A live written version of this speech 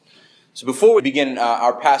So before we begin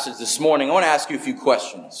our passage this morning, I want to ask you a few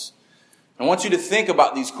questions. I want you to think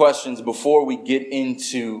about these questions before we get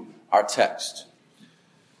into our text.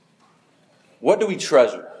 What do we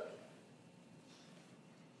treasure?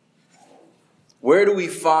 Where do we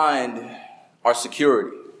find our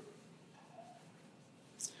security?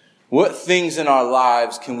 What things in our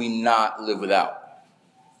lives can we not live without?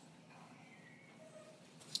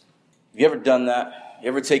 Have you ever done that? You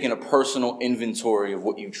ever taken a personal inventory of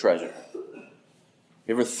what you treasure?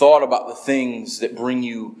 You ever thought about the things that bring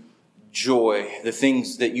you joy, the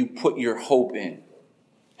things that you put your hope in?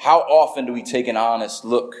 How often do we take an honest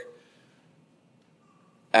look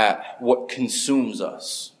at what consumes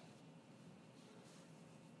us?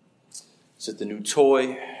 Is it the new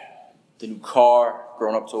toy, the new car,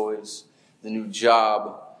 grown-up toys, the new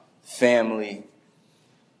job, family?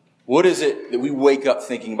 What is it that we wake up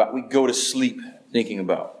thinking about, we go to sleep thinking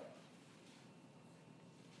about?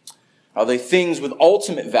 Are they things with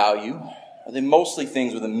ultimate value? Are they mostly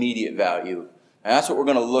things with immediate value? And that's what we're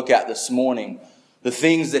going to look at this morning. The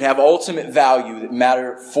things that have ultimate value, that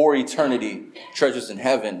matter for eternity, treasures in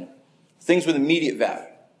heaven. Things with immediate value.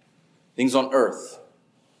 Things on earth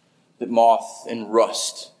that moth and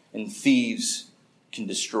rust and thieves can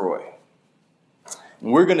destroy.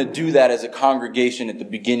 And we're going to do that as a congregation at the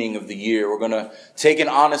beginning of the year. We're going to take an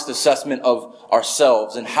honest assessment of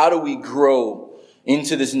ourselves and how do we grow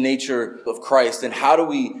into this nature of Christ, and how do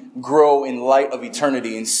we grow in light of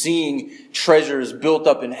eternity and seeing treasures built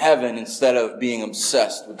up in heaven instead of being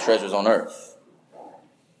obsessed with treasures on earth.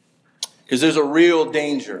 Because there's a real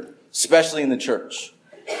danger, especially in the church,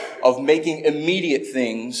 of making immediate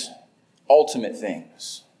things ultimate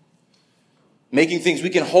things. Making things we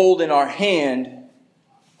can hold in our hand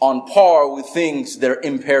on par with things that are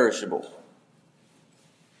imperishable.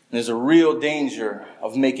 And there's a real danger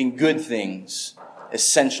of making good things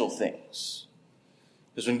essential things.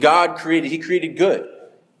 Because when God created, He created good.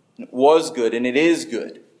 And it was good and it is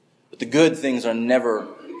good. But the good things are never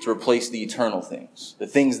to replace the eternal things. The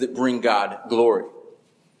things that bring God glory.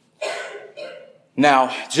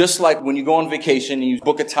 Now, just like when you go on vacation and you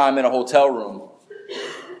book a time in a hotel room,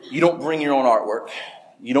 you don't bring your own artwork.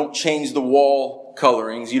 You don't change the wall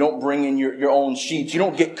colorings. You don't bring in your own sheets. You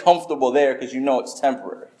don't get comfortable there because you know it's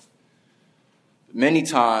temporary. Many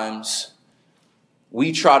times,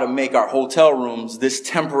 we try to make our hotel rooms, this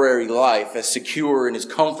temporary life, as secure and as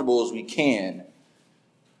comfortable as we can.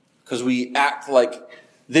 Because we act like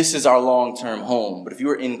this is our long-term home. But if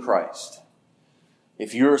you're in Christ,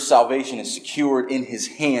 if your salvation is secured in His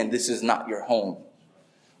hand, this is not your home.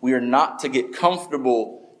 We are not to get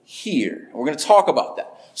comfortable here. We're going to talk about that.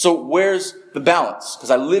 So where's the balance? Because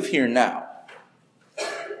I live here now,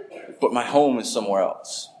 but my home is somewhere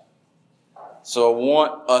else. So I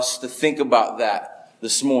want us to think about that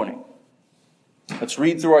this morning. Let's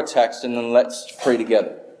read through our text and then let's pray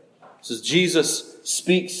together. It says Jesus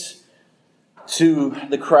speaks to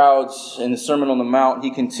the crowds in the Sermon on the Mount. He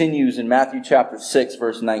continues in Matthew chapter 6,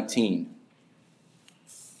 verse 19.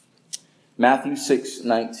 Matthew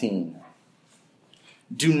 6:19.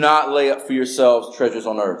 Do not lay up for yourselves treasures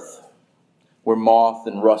on earth, where moth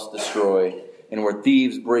and rust destroy, and where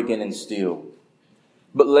thieves break in and steal.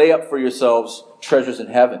 But lay up for yourselves treasures in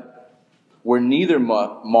heaven, where neither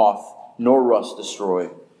moth nor rust destroy,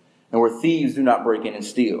 and where thieves do not break in and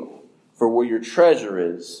steal. For where your treasure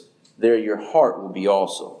is, there your heart will be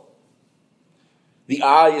also. The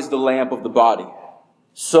eye is the lamp of the body.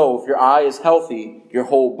 So if your eye is healthy, your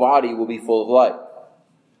whole body will be full of light.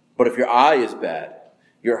 But if your eye is bad,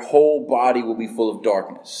 your whole body will be full of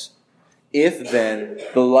darkness. If then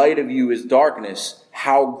the light of you is darkness,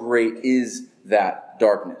 how great is that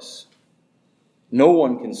darkness? No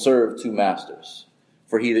one can serve two masters,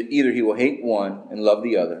 for either he will hate one and love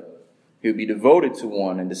the other. He will be devoted to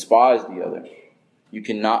one and despise the other. You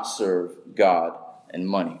cannot serve God and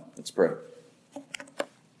money. Let's pray.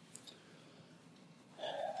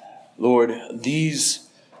 Lord, these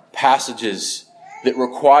passages that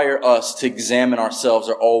require us to examine ourselves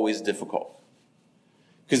are always difficult.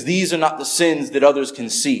 Because these are not the sins that others can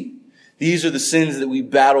see. These are the sins that we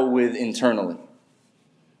battle with internally.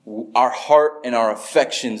 Our heart and our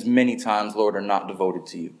affections many times, Lord, are not devoted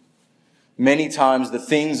to you. Many times the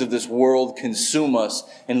things of this world consume us,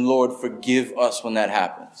 and Lord, forgive us when that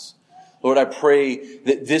happens. Lord, I pray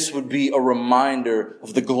that this would be a reminder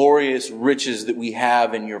of the glorious riches that we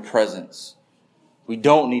have in your presence. We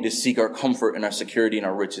don't need to seek our comfort and our security and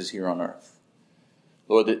our riches here on earth.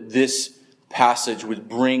 Lord, that this passage would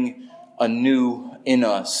bring anew in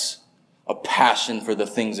us a passion for the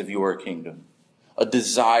things of your kingdom, a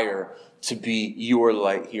desire to be your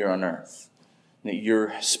light here on earth. and that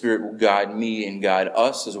your Spirit will guide me and guide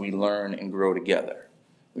us as we learn and grow together.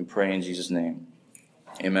 We pray in Jesus' name.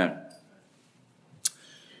 Amen.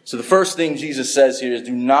 So the first thing Jesus says here is,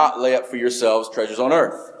 do not lay up for yourselves treasures on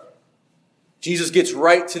earth. Jesus gets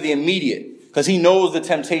right to the immediate because he knows the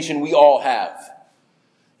temptation we all have.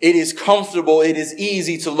 It is comfortable, it is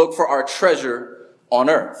easy to look for our treasure on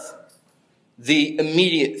earth. The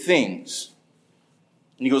immediate things.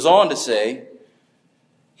 And he goes on to say,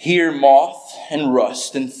 here moth and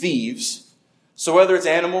rust and thieves. So whether it's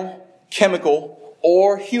animal, chemical,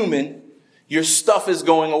 or human, your stuff is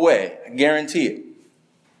going away. I guarantee it.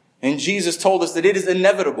 And Jesus told us that it is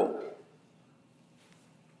inevitable.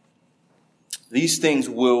 These things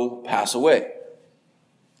will pass away.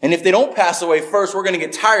 And if they don't pass away first, we're going to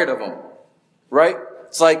get tired of them. Right?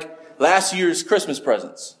 It's like last year's Christmas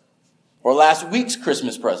presents. Or last week's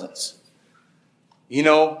Christmas presents. You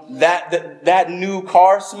know, that new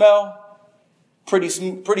car smell, pretty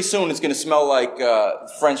soon it's going to smell like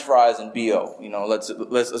French fries and B.O. You know,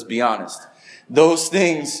 let's be honest. Those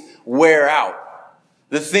things wear out.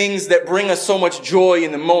 The things that bring us so much joy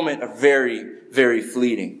in the moment are very, very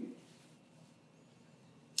fleeting.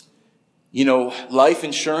 You know, life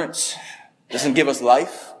insurance doesn't give us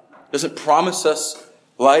life, doesn't promise us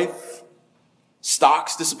life.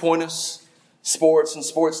 Stocks disappoint us. Sports and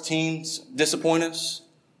sports teams disappoint us.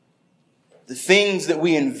 The things that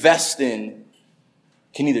we invest in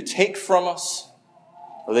can either take from us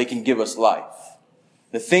or they can give us life.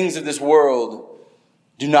 The things of this world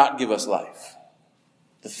do not give us life.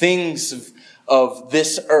 The things of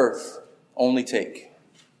this earth only take.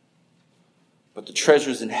 But the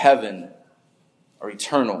treasures in heaven are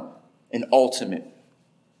eternal and ultimate.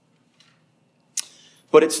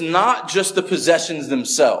 But it's not just the possessions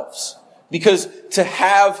themselves. Because to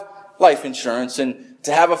have life insurance and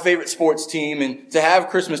to have a favorite sports team and to have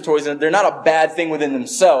Christmas toys, they're not a bad thing within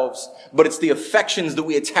themselves, but it's the affections that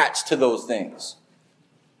we attach to those things.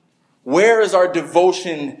 Where is our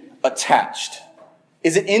devotion attached?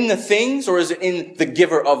 Is it in the things or is it in the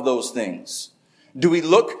giver of those things? Do we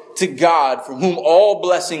look to God from whom all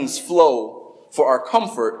blessings flow for our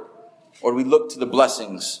comfort, or do we look to the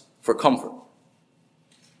blessings for comfort?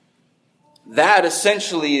 That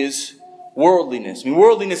essentially is worldliness. I mean,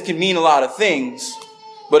 worldliness can mean a lot of things,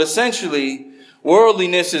 but essentially,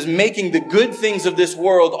 worldliness is making the good things of this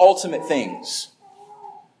world ultimate things.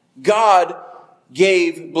 God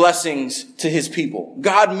gave blessings to his people.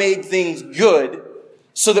 God made things good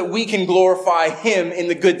so that we can glorify him in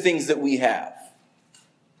the good things that we have.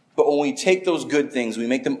 But when we take those good things, we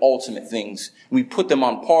make them ultimate things, we put them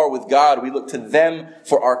on par with God, we look to them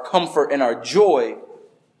for our comfort and our joy,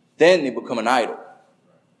 then they become an idol.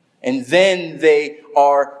 And then they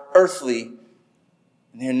are earthly,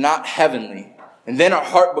 and they're not heavenly. And then our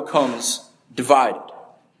heart becomes divided.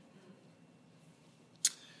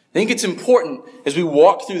 I think it's important as we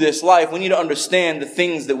walk through this life, we need to understand the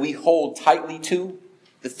things that we hold tightly to,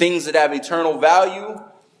 the things that have eternal value,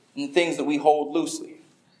 and the things that we hold loosely.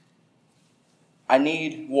 I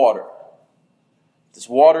need water. If this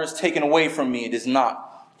water is taken away from me, it does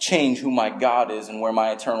not change who my God is and where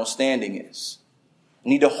my eternal standing is. I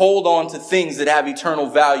need to hold on to things that have eternal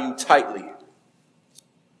value tightly.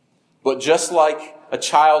 But just like a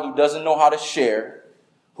child who doesn't know how to share,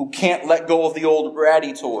 who can't let go of the old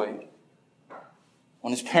ratty toy,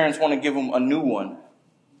 when his parents want to give him a new one,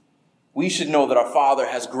 we should know that our Father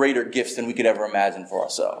has greater gifts than we could ever imagine for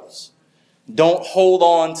ourselves. Don't hold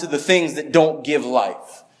on to the things that don't give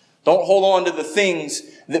life. Don't hold on to the things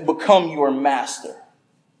that become your master.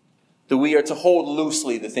 That we are to hold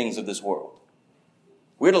loosely the things of this world.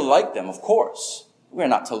 We're to like them, of course. We're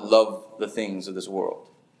not to love the things of this world.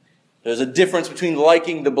 There's a difference between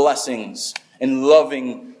liking the blessings and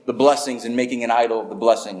loving the blessings and making an idol of the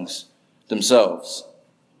blessings themselves.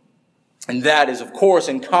 And that is, of course,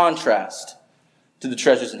 in contrast to the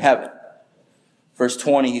treasures in heaven. Verse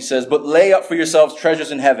 20, he says, but lay up for yourselves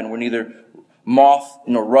treasures in heaven where neither moth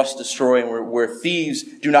nor rust destroy and where thieves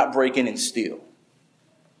do not break in and steal.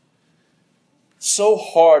 It's so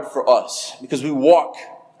hard for us because we walk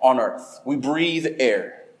on earth. We breathe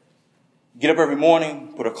air. Get up every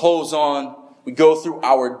morning, put our clothes on. We go through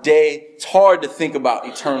our day. It's hard to think about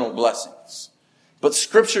eternal blessings. But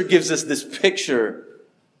Scripture gives us this picture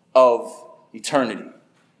of eternity,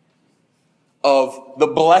 of the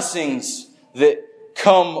blessings that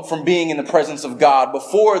come from being in the presence of God.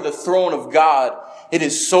 Before the throne of God, it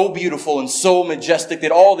is so beautiful and so majestic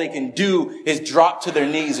that all they can do is drop to their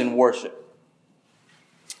knees and worship.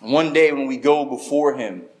 One day when we go before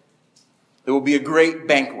him, there will be a great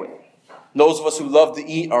banquet. Those of us who love to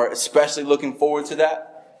eat are especially looking forward to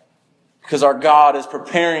that. Because our God is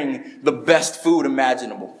preparing the best food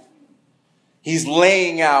imaginable. He's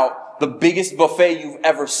laying out the biggest buffet you've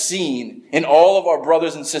ever seen, and all of our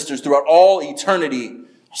brothers and sisters throughout all eternity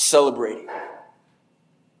are celebrating.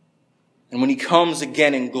 And when he comes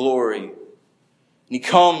again in glory, and he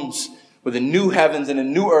comes with a new heavens and a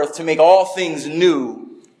new earth to make all things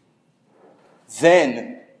new,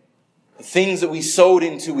 then the things that we sowed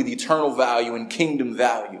into with eternal value and kingdom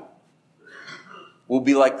value will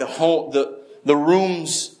be like the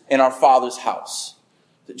rooms in our Father's house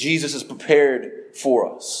that Jesus has prepared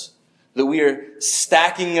for us, that we are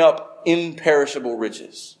stacking up imperishable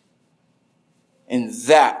riches. And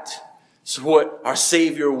that is what our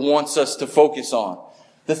Savior wants us to focus on.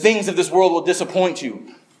 The things of this world will disappoint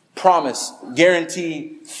you. Promise,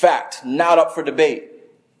 guarantee, fact, not up for debate.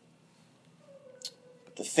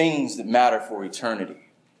 But the things that matter for eternity,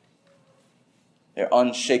 they're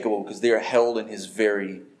unshakable because they are held in his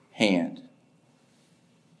very hand.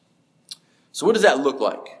 So what does that look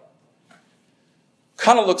like?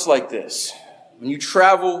 Kind of looks like this. When you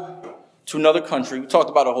travel to another country, we talked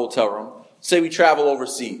about a hotel room. Say we travel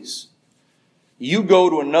overseas. You go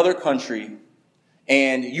to another country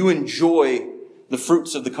and you enjoy the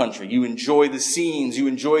fruits of the country. You enjoy the scenes. You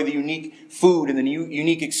enjoy the unique food and the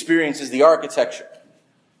unique experiences, the architecture.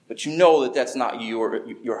 But you know that that's not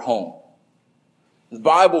your home. The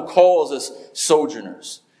Bible calls us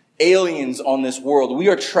sojourners, aliens on this world. We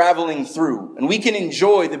are traveling through, and we can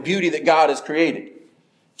enjoy the beauty that God has created.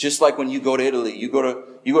 Just like when you go to Italy, you go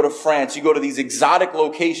to France, you go to these exotic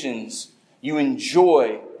locations, you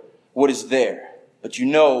enjoy what is there. But you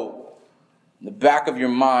know in the back of your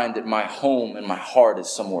mind that my home and my heart is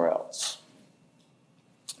somewhere else.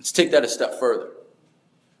 Let's take that a step further.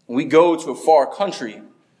 When we go to a far country,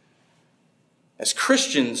 as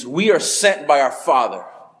Christians, we are sent by our Father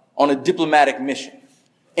on a diplomatic mission.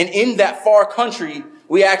 And in that far country,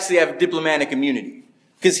 we actually have diplomatic immunity.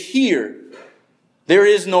 Because here, there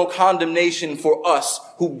is no condemnation for us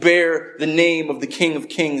who bear the name of the King of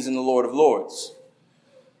Kings and the Lord of Lords.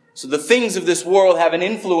 So the things of this world have an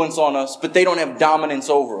influence on us, but they don't have dominance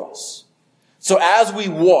over us. So as we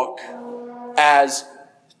walk as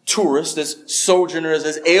tourists, as sojourners,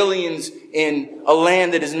 as aliens in a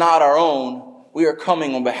land that is not our own, we are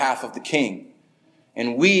coming on behalf of the King.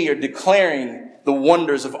 And we are declaring the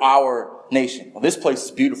wonders of our nation. Well, this place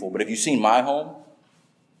is beautiful, but have you seen my home?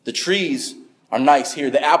 The trees are nice here.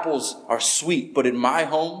 The apples are sweet, but in my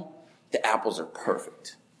home, the apples are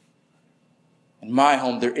perfect. In my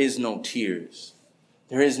home, there is no tears.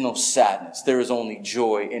 There is no sadness. There is only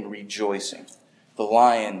joy and rejoicing. The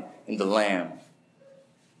lion and the lamb.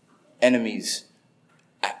 Enemies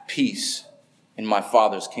at peace in my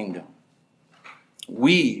Father's kingdom.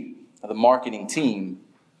 We are the marketing team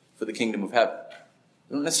for the kingdom of heaven.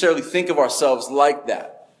 We don't necessarily think of ourselves like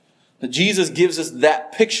that. But Jesus gives us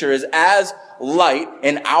that picture as light,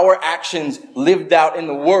 and our actions lived out in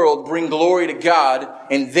the world bring glory to God,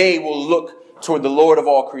 and they will look toward the Lord of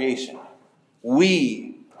all creation.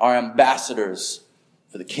 We are ambassadors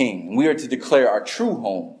for the King. We are to declare our true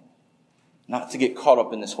home, not to get caught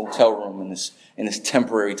up in this hotel room, in this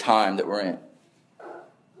temporary time that we're in.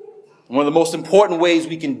 One of the most important ways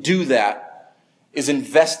we can do that is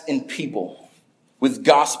invest in people with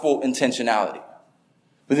gospel intentionality,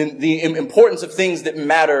 with the importance of things that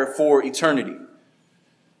matter for eternity.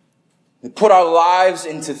 We put our lives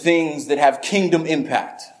into things that have kingdom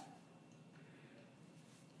impact.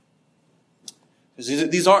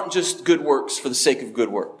 These aren't just good works for the sake of good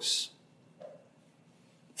works.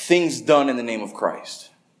 Things done in the name of Christ.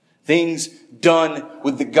 Things done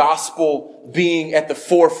with the gospel being at the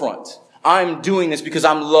forefront. I'm doing this because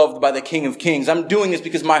I'm loved by the King of Kings. I'm doing this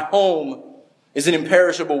because my home is an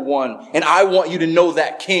imperishable one. And I want you to know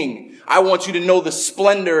that King. I want you to know the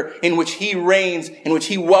splendor in which he reigns, in which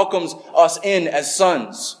he welcomes us in as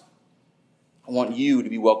sons. I want you to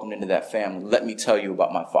be welcomed into that family. Let me tell you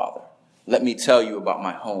about my Father. Let me tell you about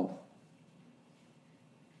my home.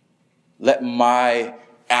 Let my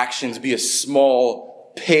actions be a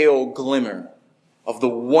small, pale glimmer of the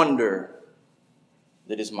wonder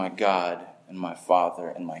that is my God and my Father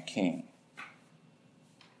and my King.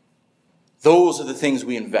 Those are the things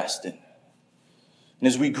we invest in. And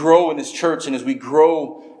as we grow in this church and as we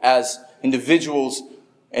grow as individuals,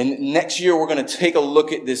 and next year we're going to take a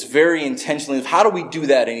look at this very intentionally of how do we do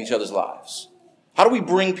that in each other's lives? How do we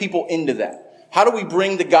bring people into that? How do we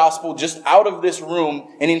bring the gospel just out of this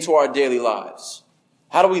room and into our daily lives?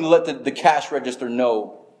 How do we let the cash register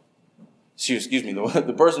know,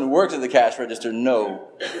 the person who works at the cash register know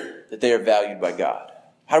that they are valued by God?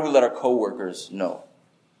 How do we let our coworkers know?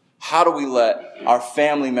 How do we let our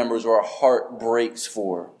family members or our heart breaks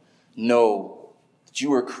for know that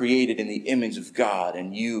you were created in the image of God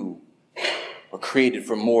and you were created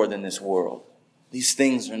for more than this world? These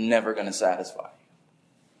things are never going to satisfy you.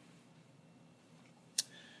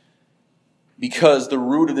 Because the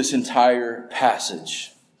root of this entire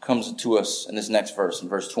passage comes to us in this next verse, in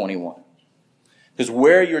verse 21. Because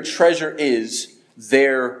where your treasure is,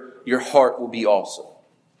 there your heart will be also.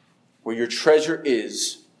 Where your treasure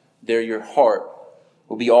is, there your heart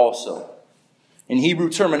will be also. In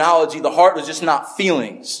Hebrew terminology, the heart was just not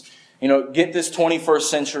feelings. Get this 21st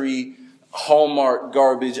century Hallmark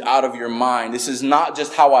garbage out of your mind. This is not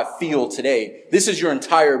just how I feel today. This is your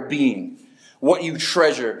entire being. What you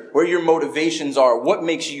treasure, where your motivations are, what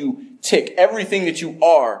makes you tick. Everything that you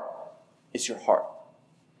are is your heart.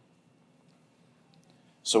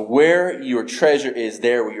 So where your treasure is,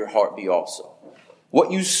 there will your heart be also.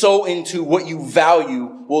 What you sow into, what you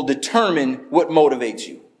value, will determine what motivates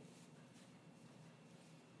you.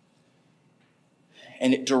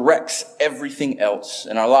 And it directs everything else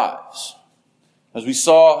in our lives. As we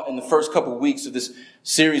saw in the first couple of weeks of this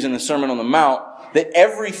series in the Sermon on the Mount, that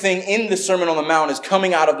everything in the Sermon on the Mount is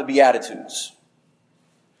coming out of the Beatitudes.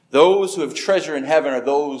 Those who have treasure in heaven are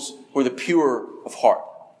those who are the pure of heart.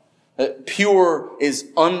 Pure is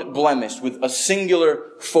unblemished, with a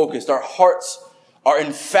singular focus. Our hearts are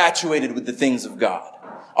infatuated with the things of God.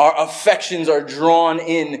 Our affections are drawn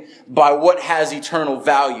in by what has eternal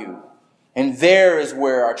value. And there is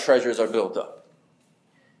where our treasures are built up.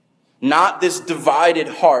 Not this divided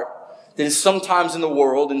heart that is sometimes in the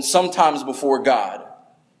world and sometimes before God.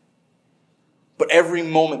 But every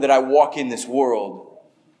moment that I walk in this world,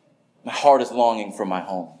 my heart is longing for my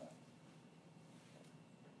home.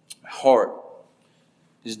 My heart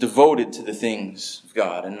is devoted to the things of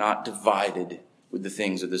God and not divided with the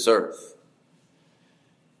things of this earth.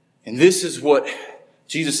 And this is what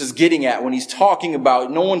Jesus is getting at when he's talking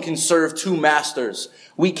about no one can serve two masters.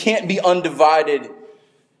 We can't be undivided.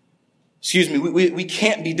 We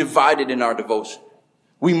can't be divided in our devotion.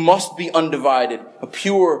 We must be undivided,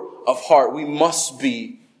 pure of heart.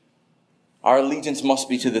 Our allegiance must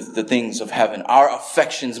be to the things of heaven. Our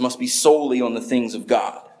affections must be solely on the things of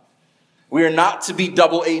God. We are not to be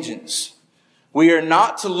double agents. We are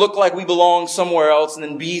not to look like we belong somewhere else and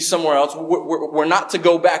then be somewhere else. We're not to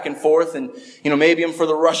go back and forth. And, maybe I'm for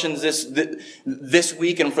the Russians this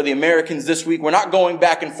week and for the Americans this week. We're not going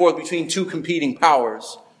back and forth between two competing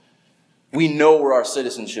powers. We know where our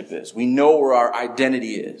citizenship is. We know where our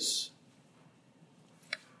identity is.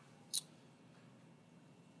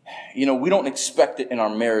 We don't expect it in our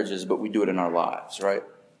marriages, but we do it in our lives, right?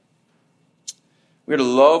 We're to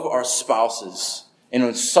love our spouses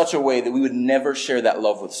in such a way that we would never share that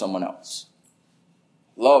love with someone else.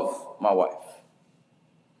 Love my wife.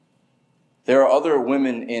 There are other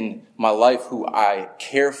women in my life who I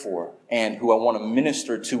care for and who I want to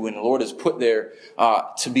minister to, and the Lord has put there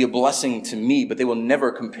to be a blessing to me, but they will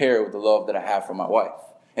never compare with the love that I have for my wife,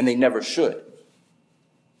 and they never should.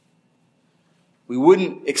 We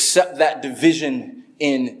wouldn't accept that division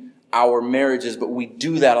in our marriages, but we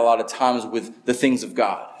do that a lot of times with the things of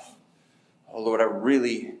God. Oh, Lord, I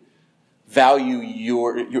really value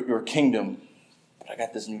your kingdom, but I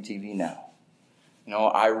got this new TV now.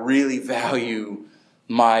 I really value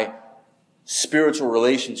my spiritual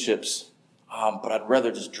relationships, but I'd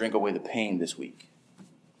rather just drink away the pain this week.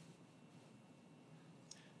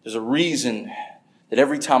 There's a reason that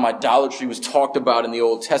every time idolatry was talked about in the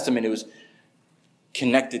Old Testament, it was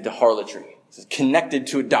connected to harlotry. It's connected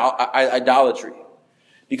to idolatry.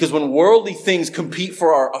 Because when worldly things compete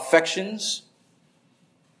for our affections,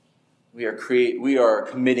 we are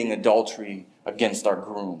committing adultery against our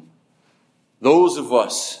groom. Those of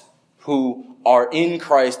us who are in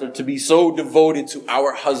Christ are to be so devoted to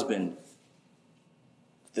our husband.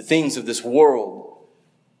 The things of this world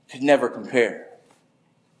could never compare.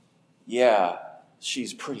 Yeah,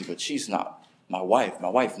 she's pretty, but she's not my wife. My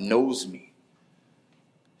wife knows me.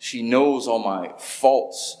 She knows all my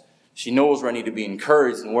faults. She knows where I need to be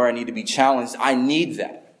encouraged and where I need to be challenged. I need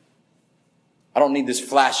that. I don't need this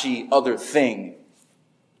flashy other thing.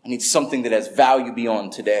 I need something that has value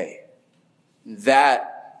beyond today.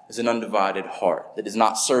 That is an undivided heart that is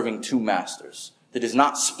not serving two masters, that is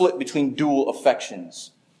not split between dual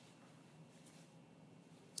affections,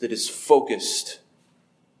 that is focused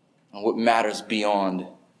on what matters beyond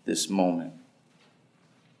this moment.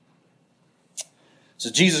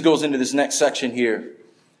 So Jesus goes into this next section here.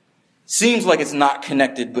 Seems like it's not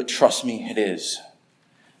connected, but trust me, it is.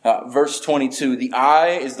 Verse 22, the eye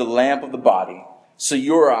is the lamp of the body. So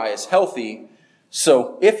your eye is healthy,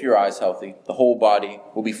 So if your eye is healthy, the whole body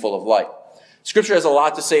will be full of light. Scripture has a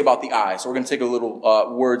lot to say about the eye, so we're going to take a little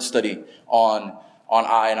word study on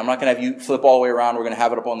eye. And I'm not going to have you flip all the way around. We're going to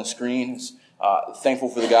have it up on the screens. Thankful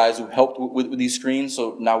for the guys who helped with these screens,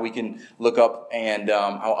 so now we can look up. And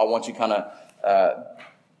I want you kind of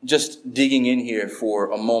just digging in here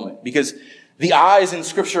for a moment, because the eyes in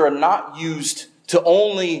Scripture are not used to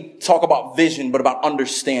only talk about vision, but about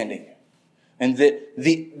understanding. And that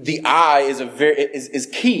the eye is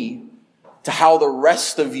key to how the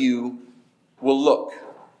rest of you will look.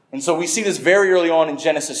 And so we see this very early on in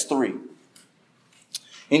Genesis 3.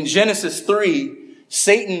 In Genesis 3,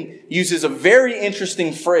 Satan uses a very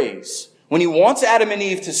interesting phrase. When he wants Adam and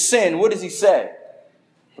Eve to sin, what does he say?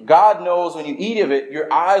 God knows when you eat of it,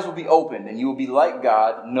 your eyes will be opened and you will be like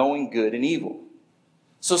God, knowing good and evil.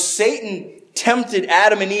 So Satan tempted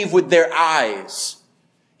Adam and Eve with their eyes.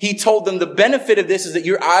 He told them the benefit of this is that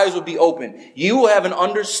your eyes will be open. You will have an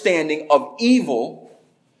understanding of evil.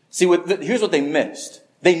 See, here's what they missed.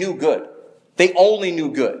 They knew good. They only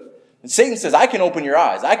knew good. And Satan says, I can open your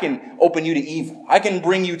eyes. I can open you to evil. I can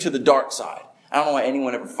bring you to the dark side. I don't know why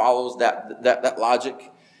anyone ever follows that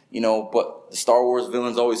logic, but the Star Wars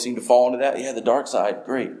villains always seem to fall into that. Yeah, the dark side,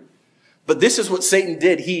 great. But this is what Satan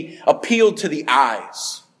did. He appealed to the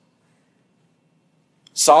eyes.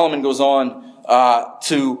 Solomon goes on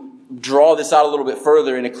to draw this out a little bit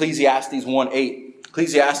further in Ecclesiastes 1:8.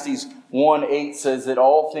 Ecclesiastes 1:8 says that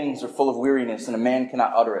all things are full of weariness and a man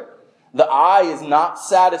cannot utter it. The eye is not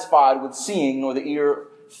satisfied with seeing, nor the ear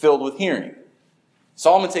filled with hearing.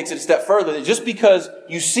 Solomon takes it a step further. That just because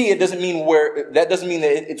you see it doesn't mean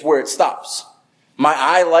that it's where it stops. My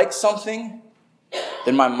eye likes something,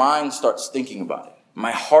 then my mind starts thinking about it.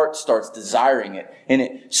 My heart starts desiring it, and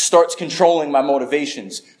it starts controlling my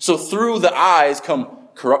motivations. So through the eyes come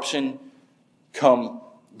corruption, come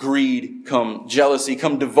greed, come jealousy,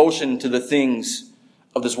 come devotion to the things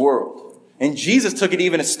of this world. And Jesus took it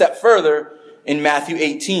even a step further in Matthew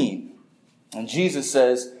 18. And Jesus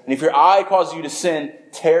says, and if your eye causes you to sin,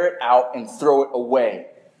 tear it out and throw it away.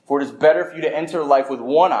 For it is better for you to enter life with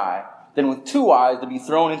one eye than with two eyes to be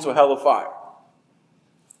thrown into a hell of fire.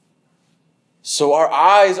 So our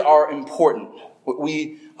eyes are important.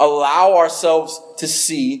 We allow ourselves to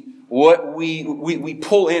see, what we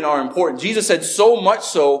pull in are important. Jesus said so much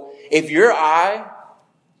so, if your eye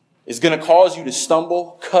is going to cause you to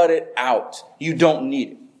stumble, cut it out. You don't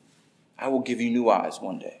need it. I will give you new eyes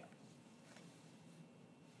one day.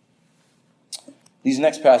 These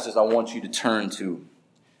next passages I want you to turn to.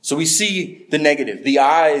 So we see the negative. The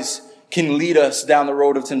eyes can lead us down the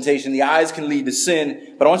road of temptation. The eyes can lead to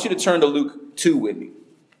sin. But I want you to turn to Luke 2 with me.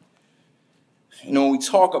 When we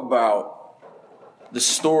talk about the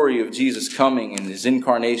story of Jesus coming and his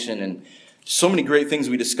incarnation and so many great things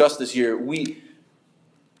we discussed this year,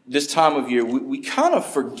 this time of year, we kind of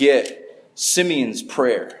forget Simeon's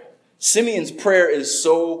prayer. Simeon's prayer is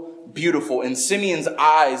so beautiful, and Simeon's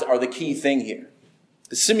eyes are the key thing here.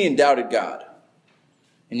 Because Simeon doubted God,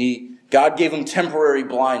 and God gave him temporary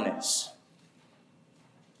blindness.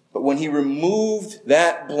 But when he removed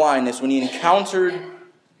that blindness, when he encountered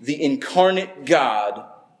the incarnate God,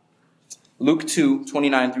 Luke 2,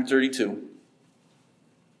 29 through 32,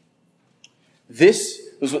 this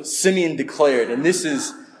was what Simeon declared, and this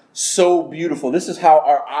is so beautiful. This is how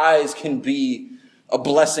our eyes can be a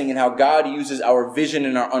blessing and how God uses our vision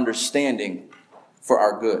and our understanding for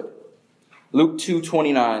our good. Luke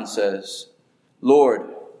 2:29 says, Lord,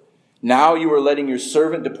 now you are letting your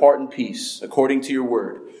servant depart in peace, according to your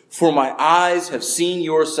word. For my eyes have seen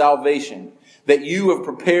your salvation, that you have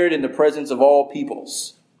prepared in the presence of all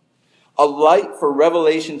peoples, a light for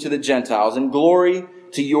revelation to the Gentiles and glory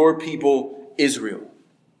to your people Israel.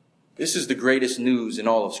 This is the greatest news in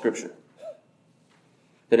all of Scripture.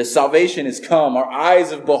 That as salvation has come, our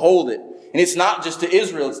eyes have behold it. And it's not just to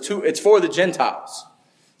Israel, it's for the Gentiles.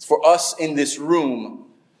 It's for us in this room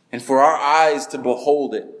and for our eyes to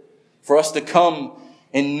behold it. For us to come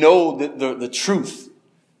and know the truth.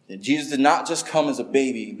 That Jesus did not just come as a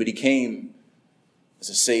baby, but he came as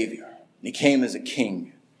a Savior. And he came as a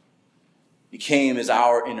King. He came as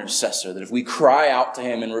our intercessor. That if we cry out to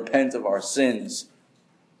him and repent of our sins,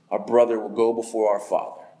 our brother will go before our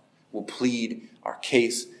Father, will plead our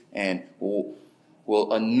case, and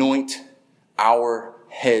will anoint our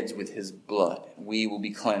heads with his blood. We will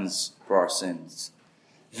be cleansed for our sins.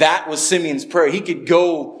 That was Simeon's prayer. He could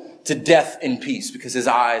go to death in peace because his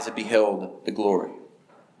eyes had beheld the glory.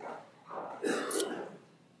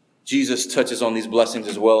 Jesus touches on these blessings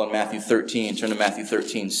as well in Matthew 13. Turn to Matthew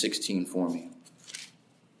 13:16 for me.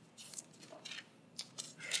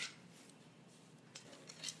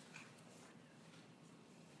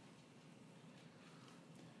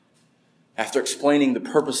 after explaining the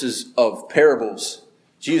purposes of parables,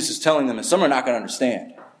 Jesus is telling them, and some are not going to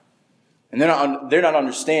understand. And they're not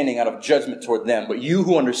understanding out of judgment toward them. But you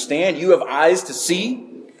who understand, you have eyes to see.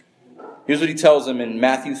 Here's what he tells them in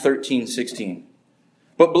Matthew 13:16.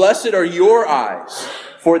 But blessed are your eyes,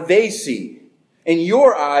 for they see, and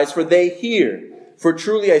your eyes, for they hear. For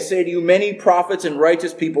truly I say to you, many prophets and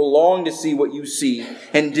righteous people long to see what you see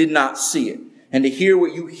and did not see it, and to hear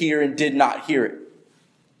what you hear and did not hear it.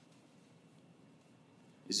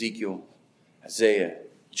 Ezekiel, Isaiah,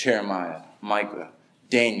 Jeremiah, Micah,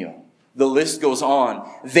 Daniel. The list goes on.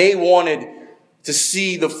 They wanted to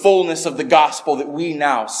see the fullness of the gospel that we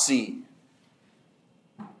now see.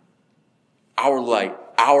 Our light,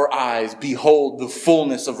 our eyes behold the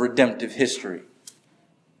fullness of redemptive history.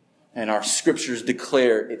 And our scriptures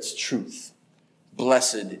declare its truth.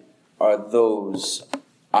 Blessed are those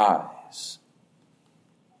eyes.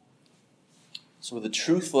 So with a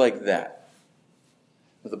truth like that,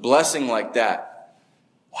 with a blessing like that,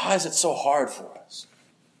 why is it so hard for us?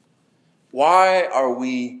 Why are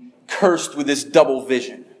we cursed with this double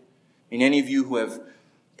vision? I mean, any of you who have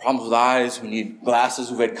problems with eyes, who need glasses,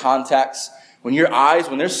 who've had contacts, when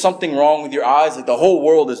there's something wrong with your eyes, like the whole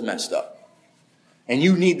world is messed up. And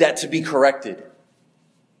you need that to be corrected.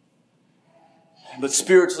 But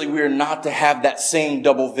spiritually, we are not to have that same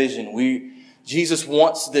double vision. Jesus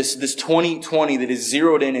wants this 2020 that is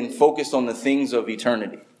zeroed in and focused on the things of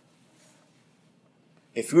eternity.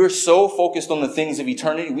 If we're so focused on the things of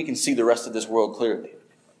eternity, we can see the rest of this world clearly.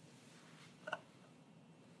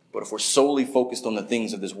 But if we're solely focused on the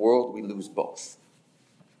things of this world, we lose both.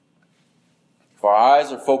 If our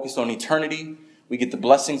eyes are focused on eternity, we get the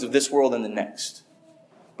blessings of this world and the next.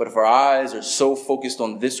 But if our eyes are so focused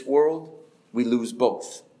on this world, we lose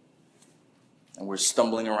both. And we're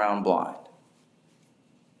stumbling around blind.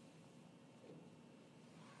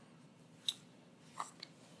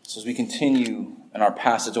 So as we continue in our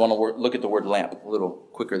passage, I want to look at the word lamp a little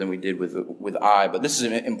quicker than we did with eye, but this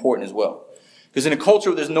is important as well. Because in a culture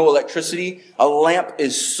where there's no electricity, a lamp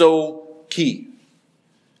is so key.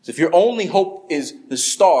 So if your only hope is the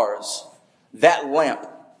stars, that lamp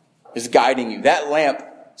is guiding you. That lamp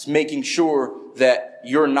is making sure that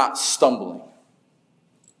you're not stumbling.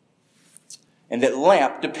 And that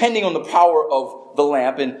lamp, depending on the power of the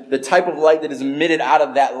lamp and the type of light that is emitted out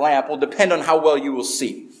of that lamp, will depend on how well you will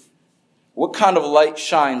see. What kind of light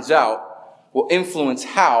shines out will influence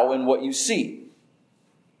how and what you see.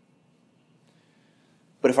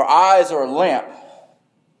 But if our eyes are a lamp,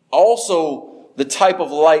 also the type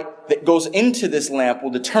of light that goes into this lamp will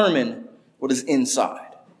determine what is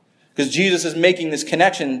inside. Because Jesus is making this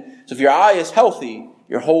connection. So if your eye is healthy,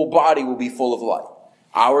 your whole body will be full of light.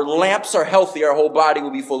 Our lamps are healthy, our whole body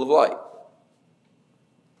will be full of light.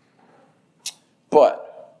 But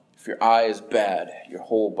if your eye is bad, your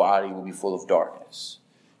whole body will be full of darkness.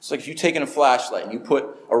 It's like if you've taken a flashlight and you put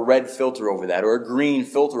a red filter over that or a green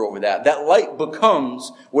filter over that, that light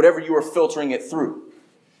becomes whatever you are filtering it through.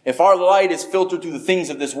 If our light is filtered through the things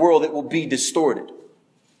of this world, it will be distorted.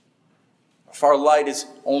 If our light is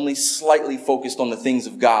only slightly focused on the things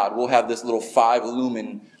of God, we'll have this little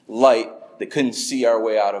 5-lumen light that couldn't see our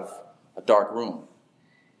way out of a dark room.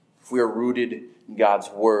 If we are rooted in God's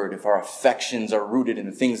word, if our affections are rooted in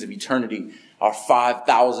the things of eternity, our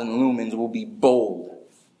 5,000 lumens will be bold.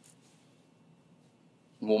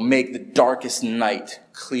 And will make the darkest night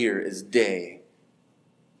clear as day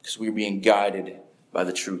because we are being guided by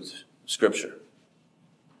the truth of Scripture.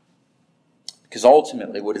 Because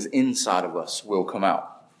ultimately what is inside of us will come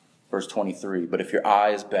out. Verse 23, but if your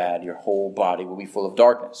eye is bad, your whole body will be full of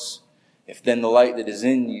darkness. If then the light that is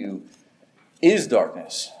in you is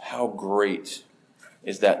darkness, how great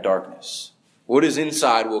is that darkness? What is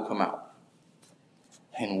inside will come out.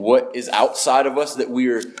 And what is outside of us that we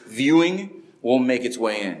are viewing will make its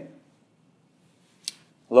way in.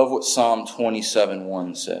 I love what Psalm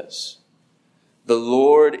 27:1 says. The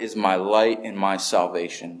Lord is my light and my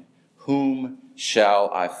salvation. Whom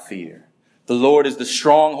shall I fear? The Lord is the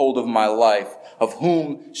stronghold of my life. Of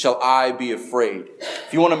whom shall I be afraid? If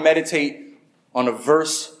you want to meditate on a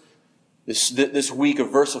verse this week, a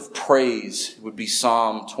verse of praise, it would be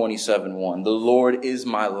Psalm 27:1. The Lord is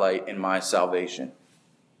my light and my salvation.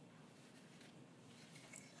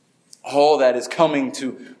 All that is coming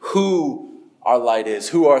to who our light is,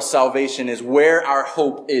 who our salvation is, where our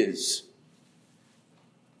hope is.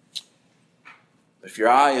 But if your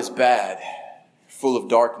eye is bad, full of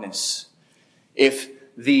darkness, if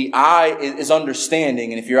the eye is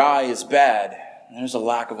understanding, and if your eye is bad, there's a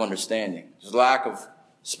lack of understanding. There's a lack of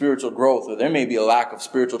spiritual growth, or there may be a lack of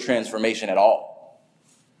spiritual transformation at all.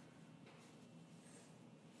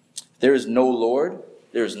 If There is no Lord,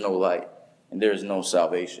 there is no light, and there is no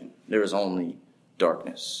salvation. There is only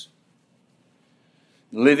darkness.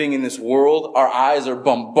 Living in this world, our eyes are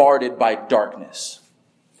bombarded by darkness.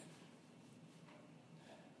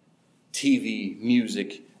 TV,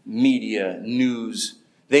 music, media, news,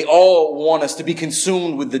 they all want us to be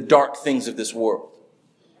consumed with the dark things of this world.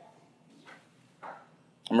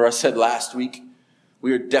 Remember I said last week,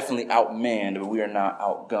 we are definitely outmanned, but we are not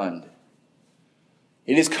outgunned.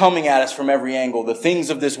 It is coming at us from every angle. The things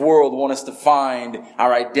of this world want us to find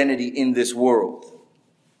our identity in this world.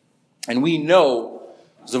 And we know,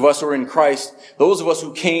 those of us who are in Christ, those of us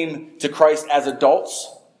who came to Christ as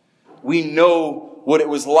adults, we know what it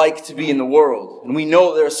was like to be in the world. And we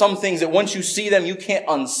know there are some things that once you see them, you can't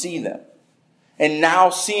unsee them. And now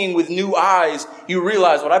seeing with new eyes, you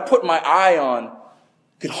realize what I put my eye on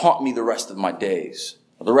could haunt me the rest of my days,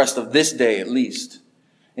 or the rest of this day at least.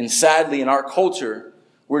 And sadly, in our culture,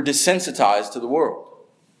 we're desensitized to the world.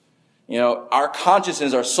 Our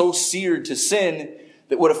consciences are so seared to sin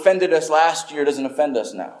that what offended us last year doesn't offend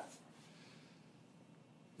us now.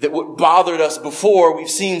 That what bothered us before, we've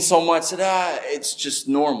seen so much that it's just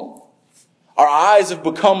normal. Our eyes have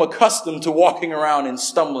become accustomed to walking around and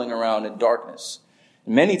stumbling around in darkness.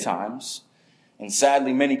 Many times, and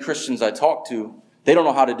sadly many Christians I talk to, they don't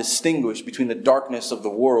know how to distinguish between the darkness of the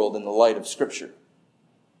world and the light of Scripture.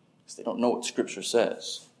 Because they don't know what Scripture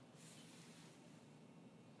says.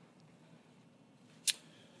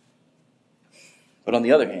 But on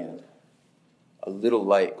the other hand, a little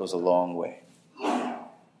light goes a long way.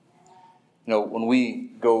 When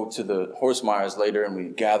we go to the Horsemeyers later and we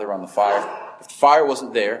gather on the fire, if the fire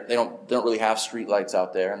wasn't there, they don't really have street lights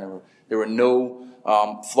out there, and there were no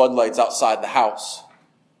floodlights outside the house,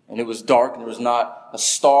 and it was dark and there was not a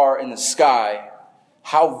star in the sky,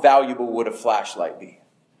 how valuable would a flashlight be?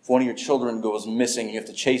 If one of your children goes missing, you have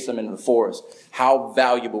to chase them into the forest, how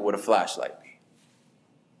valuable would a flashlight be?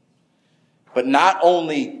 But not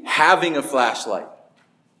only having a flashlight,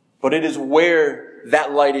 but it is where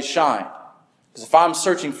that light is shined. Because if I'm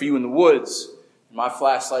searching for you in the woods, and my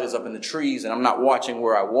flashlight is up in the trees, and I'm not watching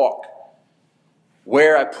where I walk,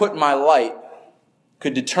 where I put my light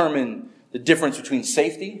could determine the difference between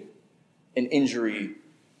safety and injury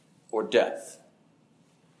or death.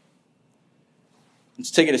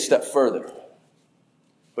 Let's take it a step further.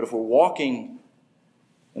 But if we're walking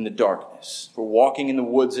in the darkness, if we're walking in the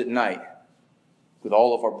woods at night with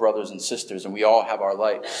all of our brothers and sisters, and we all have our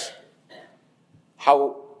lights,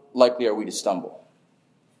 how likely are we to stumble?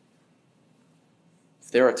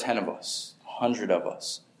 If there are 10 of us, 100 of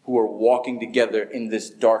us, who are walking together in this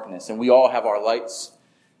darkness, and we all have our lights,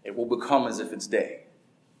 it will become as if it's day.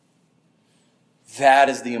 That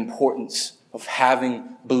is the importance of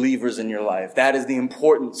having believers in your life. That is the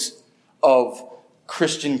importance of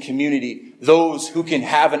Christian community, those who can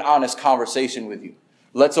have an honest conversation with you.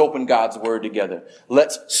 Let's open God's Word together.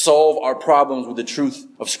 Let's solve our problems with the truth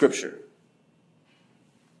of Scripture.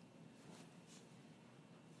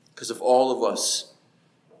 Because if all of us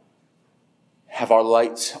have our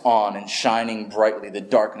lights on and shining brightly, the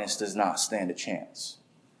darkness does not stand a chance.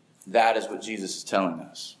 That is what Jesus is telling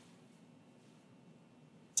us.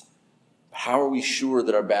 How are we sure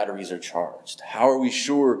that our batteries are charged? How are we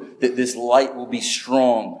sure that this light will be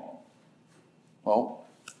strong? Well,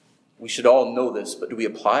 we should all know this, but do we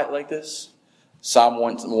apply it like this? Psalm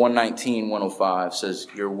 119, 105 says,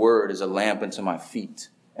 "Your word is a lamp unto my feet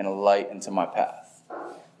and a light unto my path."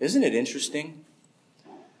 Isn't it interesting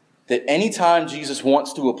that anytime Jesus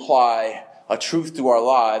wants to apply a truth to our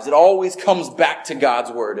lives, it always comes back to God's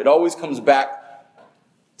Word. It always comes back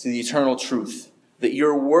to the eternal truth that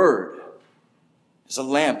your word is a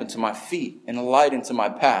lamp unto my feet and a light unto my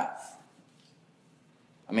path.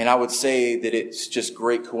 I would say that it's just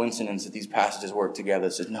great coincidence that these passages work together.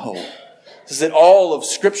 It says, no. It says that all of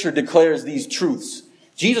Scripture declares these truths.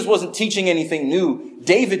 Jesus wasn't teaching anything new.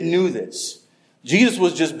 David knew this. Jesus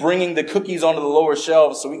was just bringing the cookies onto the lower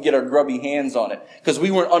shelves so we could get our grubby hands on it. Because we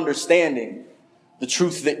weren't understanding the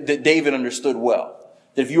truth that David understood well.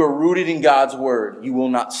 That if you are rooted in God's Word, you will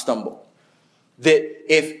not stumble. That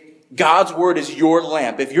if God's Word is your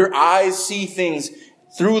lamp, if your eyes see things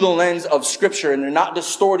through the lens of Scripture and they're not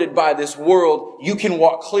distorted by this world, you can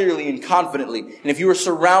walk clearly and confidently. And if you are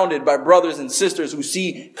surrounded by brothers and sisters who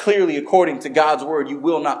see clearly according to God's Word, you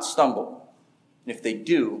will not stumble. And if they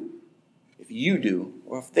do, if you do,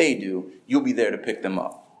 or if they do, you'll be there to pick them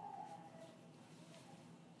up.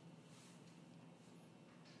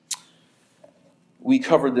 We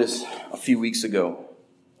covered this a few weeks ago.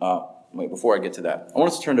 Before I get to that, I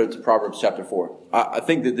want us to turn to Proverbs chapter 4. I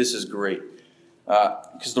think that this is great.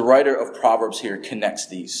 because the writer of Proverbs here connects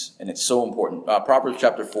these, and it's so important. Proverbs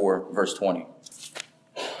chapter 4, verse 20.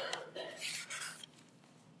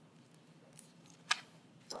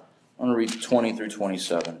 I'm going to read 20 through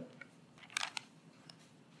 27.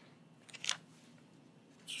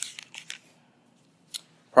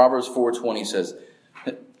 Proverbs 4:20 says,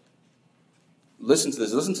 listen to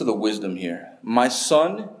this, listen to the wisdom here. My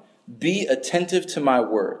son, be attentive to my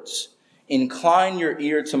words. Incline your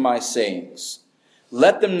ear to my sayings.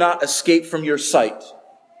 Let them not escape from your sight.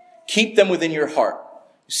 Keep them within your heart.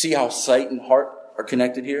 You see how sight and heart are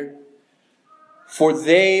connected here? For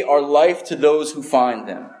they are life to those who find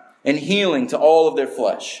them, and healing to all of their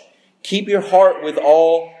flesh. Keep your heart with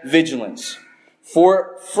all vigilance,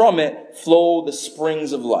 for from it flow the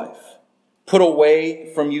springs of life. Put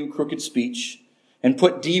away from you crooked speech, and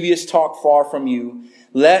put devious talk far from you.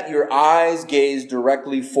 Let your eyes gaze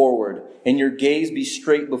directly forward, and your gaze be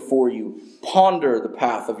straight before you. Ponder the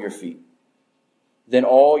path of your feet. Then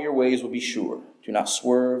all your ways will be sure. Do not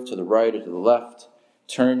swerve to the right or to the left.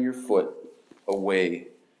 Turn your foot away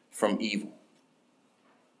from evil.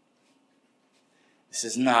 This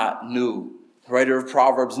is not new. The writer of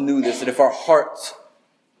Proverbs knew this, that if our hearts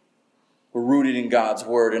were rooted in God's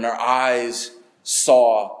word and our eyes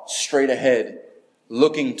saw straight ahead,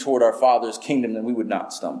 looking toward our Father's kingdom, then we would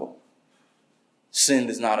not stumble. Sin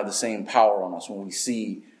does not have the same power on us when we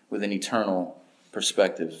see with an eternal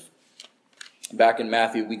perspective. Back in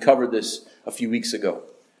Matthew, we covered this a few weeks ago.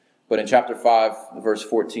 But in chapter 5, verse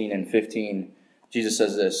 14 and 15, Jesus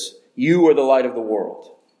says this, "You are the light of the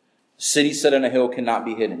world. A city set on a hill cannot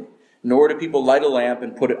be hidden. Nor do people light a lamp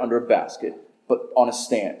and put it under a basket, but on a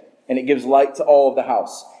stand. And it gives light to all of the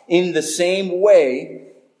house. In the same way,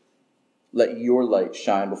 let your light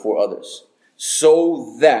shine before others,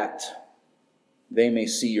 so that they may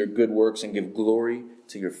see your good works and give glory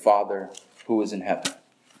to your Father who is in heaven."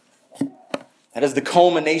 That is the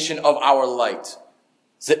culmination of our light.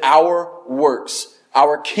 It's that our works,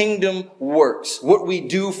 our kingdom works, what we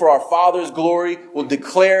do for our Father's glory will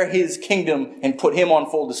declare His kingdom and put Him on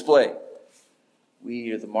full display.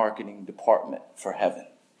 We are the marketing department for heaven.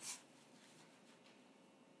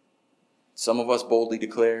 Some of us boldly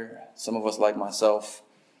declare, some of us, like myself,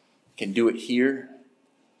 can do it here.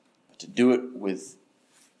 But to do it with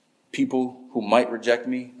people who might reject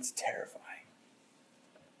me, it's terrifying.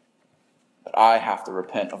 But I have to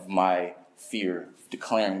repent of my fear of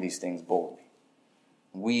declaring these things boldly.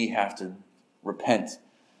 We have to repent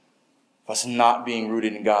of us not being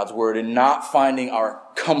rooted in God's word and not finding our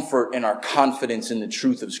comfort and our confidence in the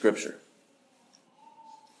truth of Scripture.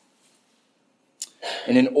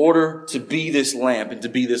 And in order to be this lamp and to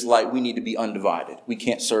be this light, we need to be undivided. We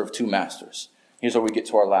can't serve two masters. Here's where we get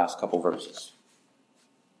to our last couple verses.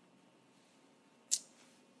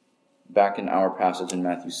 Back in our passage in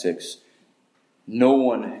Matthew 6. No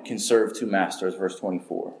one can serve two masters, verse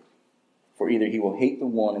 24. For either he will hate the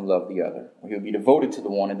one and love the other, or he will be devoted to the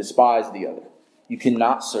one and despise the other. You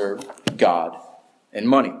cannot serve God and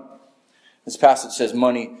money. This passage says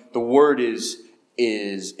money. The word is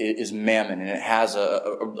mammon, and it has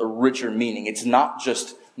a richer meaning. It's not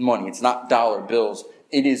just money. It's not dollar bills.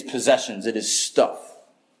 It is possessions. It is stuff.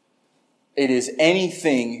 It is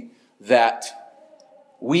anything that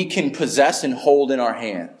we can possess and hold in our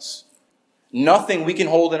hands. Nothing we can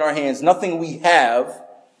hold in our hands, nothing we have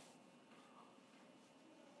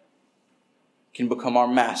can become our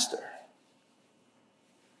master.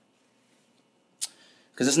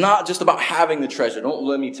 Because it's not just about having the treasure. Don't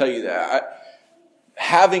let me tell you that.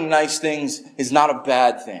 Having nice things is not a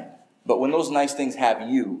bad thing. But when those nice things have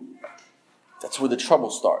you, that's where the trouble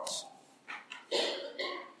starts.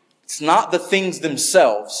 It's not the things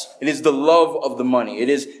themselves. It is the love of the money. It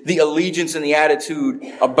is the allegiance and the attitude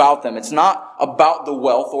about them. It's not about the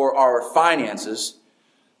wealth or our finances,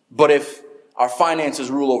 but if our finances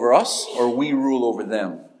rule over us or we rule over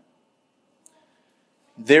them.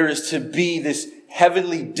 There is to be this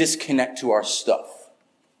heavenly disconnect to our stuff.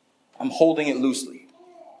 I'm holding it loosely.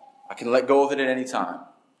 I can let go of it at any time.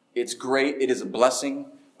 It's great. It is a blessing.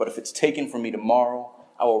 But if it's taken from me tomorrow,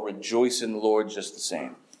 I will rejoice in the Lord just the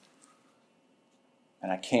same.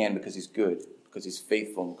 And I can because He's good, because He's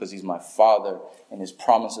faithful, because He's my Father, and His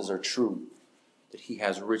promises are true. That He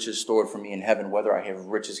has riches stored for me in heaven, whether I have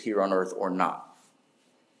riches here on earth or not.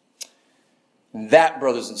 And that,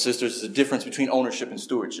 brothers and sisters, is the difference between ownership and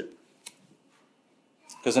stewardship.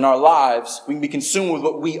 Because in our lives, we can be consumed with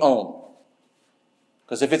what we own.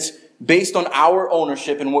 Because if it's based on our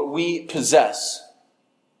ownership and what we possess,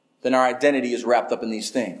 then our identity is wrapped up in these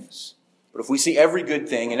things. But if we see every good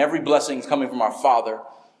thing and every blessing is coming from our Father,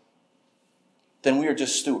 then we are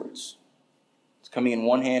just stewards. coming in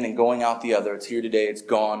one hand and going out the other. It's here today, it's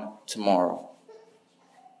gone tomorrow.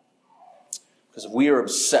 Because if we are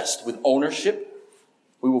obsessed with ownership,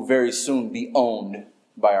 we will very soon be owned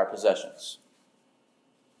by our possessions.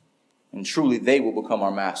 And truly, they will become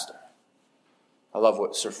our master. I love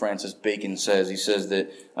what Sir Francis Bacon says. He says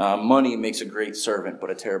that money makes a great servant,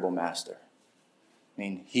 but a terrible master. I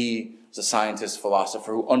mean, he was a scientist,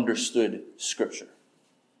 philosopher who understood Scripture.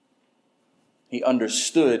 He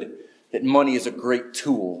understood that money is a great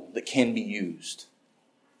tool that can be used.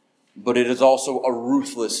 But it is also a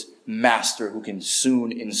ruthless master who can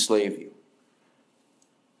soon enslave you.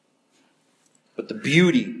 But the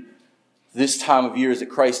beauty this time of year is that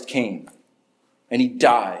Christ came and he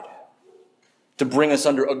died to bring us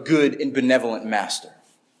under a good and benevolent master.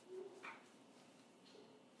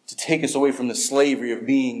 To take us away from the slavery of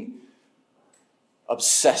being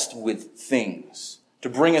obsessed with things. To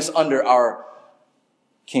bring us under our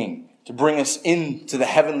King. To bring us into the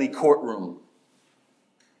heavenly courtroom.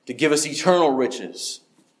 To give us eternal riches.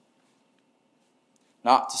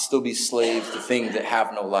 Not to still be slaves to things that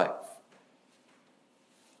have no life.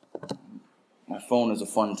 My phone is a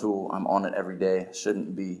fun tool. I'm on it every day. It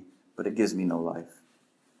shouldn't be, but it gives me no life.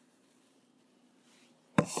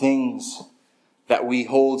 The things that we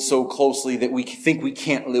hold so closely that we think we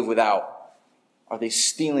can't live without, are they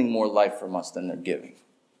stealing more life from us than they're giving?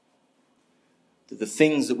 Do the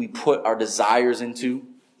things that we put our desires into,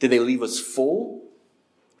 do they leave us full?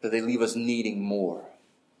 Or do they leave us needing more?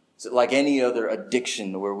 Is it like any other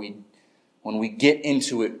addiction where when we get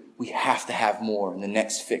into it, we have to have more and the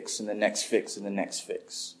next fix and the next fix and the next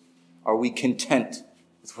fix? Are we content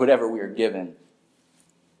with whatever we are given?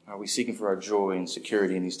 Are we seeking for our joy and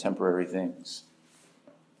security in these temporary things?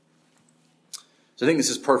 So I think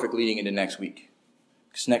this is perfect leading into next week.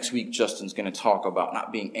 Because next week, Justin's going to talk about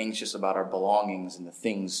not being anxious about our belongings and the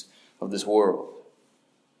things of this world.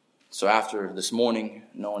 So after this morning,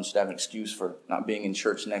 no one should have an excuse for not being in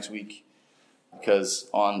church next week. Because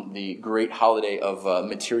on the great holiday of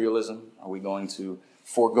materialism, are we going to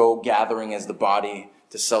forego gathering as the body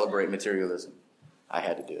to celebrate materialism? I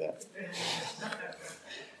had to do that.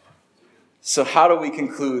 So how do we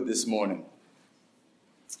conclude this morning?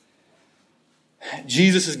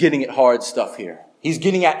 Jesus is getting at hard stuff here. He's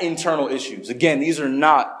getting at internal issues. Again, these are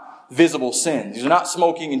not visible sins. These are not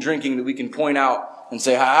smoking and drinking that we can point out and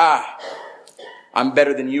say, I'm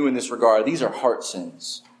better than you in this regard. These are heart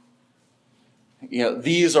sins.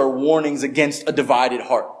 These are warnings against a divided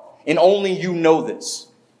heart. And only you know this.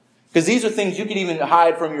 Because these are things you can even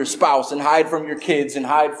hide from your spouse and hide from your kids and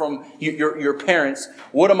hide from your parents.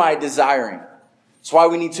 What am I desiring? That's why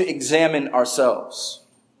we need to examine ourselves.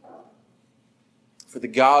 For the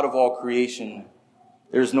God of all creation,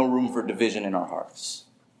 there is no room for division in our hearts.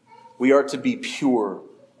 We are to be pure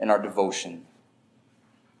in our devotion.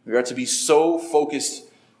 We are to be so focused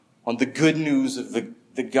on the good news of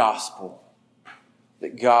the gospel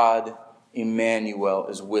that God, Emmanuel,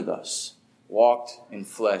 is with us. Walked in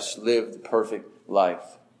flesh, lived the perfect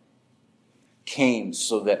life. Came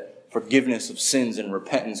so that forgiveness of sins and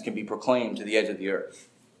repentance can be proclaimed to the edge of the earth.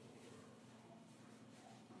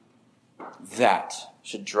 That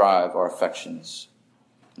should drive our affections.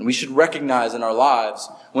 And we should recognize in our lives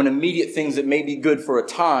when immediate things that may be good for a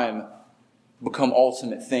time become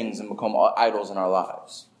ultimate things and become idols in our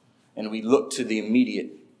lives. And we look to the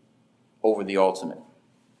immediate over the ultimate.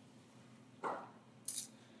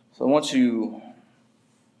 So I want you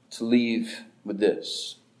to leave with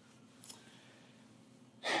this.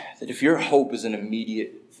 That if your hope is in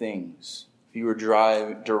immediate things, if you are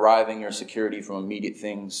deriving your security from immediate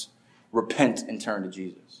things, repent and turn to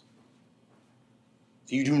Jesus.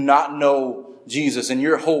 If you do not know Jesus and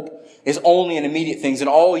your hope is only in immediate things and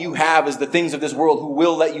all you have is the things of this world who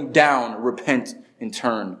will let you down, repent and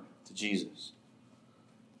turn to Jesus.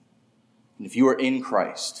 And if you are in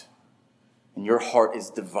Christ and your heart is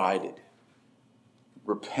divided,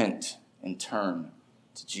 repent and turn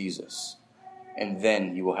to Jesus. And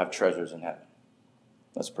then you will have treasures in heaven.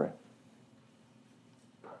 Let's pray.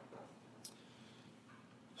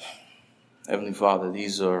 Heavenly Father,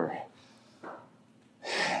 these are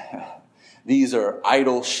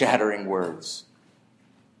idol-shattering words.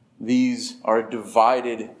 These are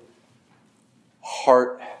divided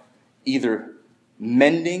heart, either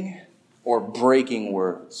mending or breaking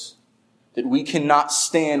words. That we cannot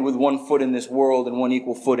stand with one foot in this world and one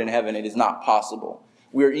equal foot in heaven. It is not possible.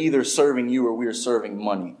 We are either serving you or we are serving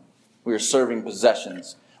money. We are serving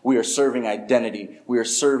possessions. We are serving identity. We are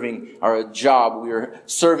serving our job. We are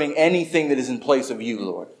serving anything that is in place of you,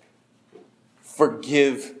 Lord.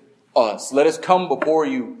 Forgive us. Let us come before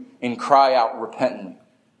you and cry out repentantly.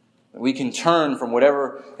 We can turn from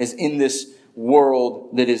whatever is in this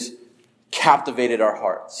world that has captivated our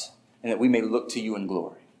hearts, and that we may look to you in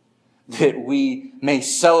glory. That we may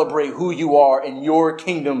celebrate who you are in your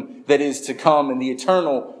kingdom that is to come and the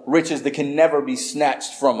eternal riches that can never be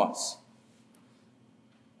snatched from us.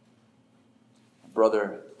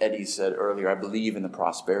 Brother Eddie said earlier, I believe in the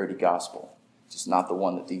prosperity gospel. It's just not the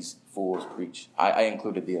one that these fools preach. I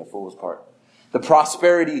included the fools part. The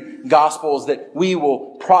prosperity gospel is that we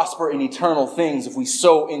will prosper in eternal things if we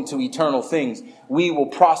sow into eternal things. We will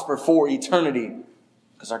prosper for eternity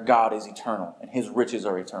because our God is eternal and his riches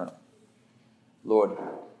are eternal. Lord,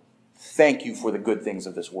 thank you for the good things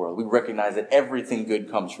of this world. We recognize that everything good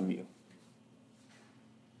comes from you.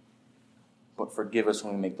 But forgive us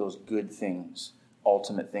when we make those good things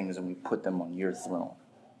ultimate things and we put them on your throne.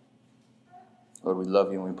 Lord, we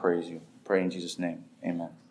love you and we praise you. Pray in Jesus' name. Amen.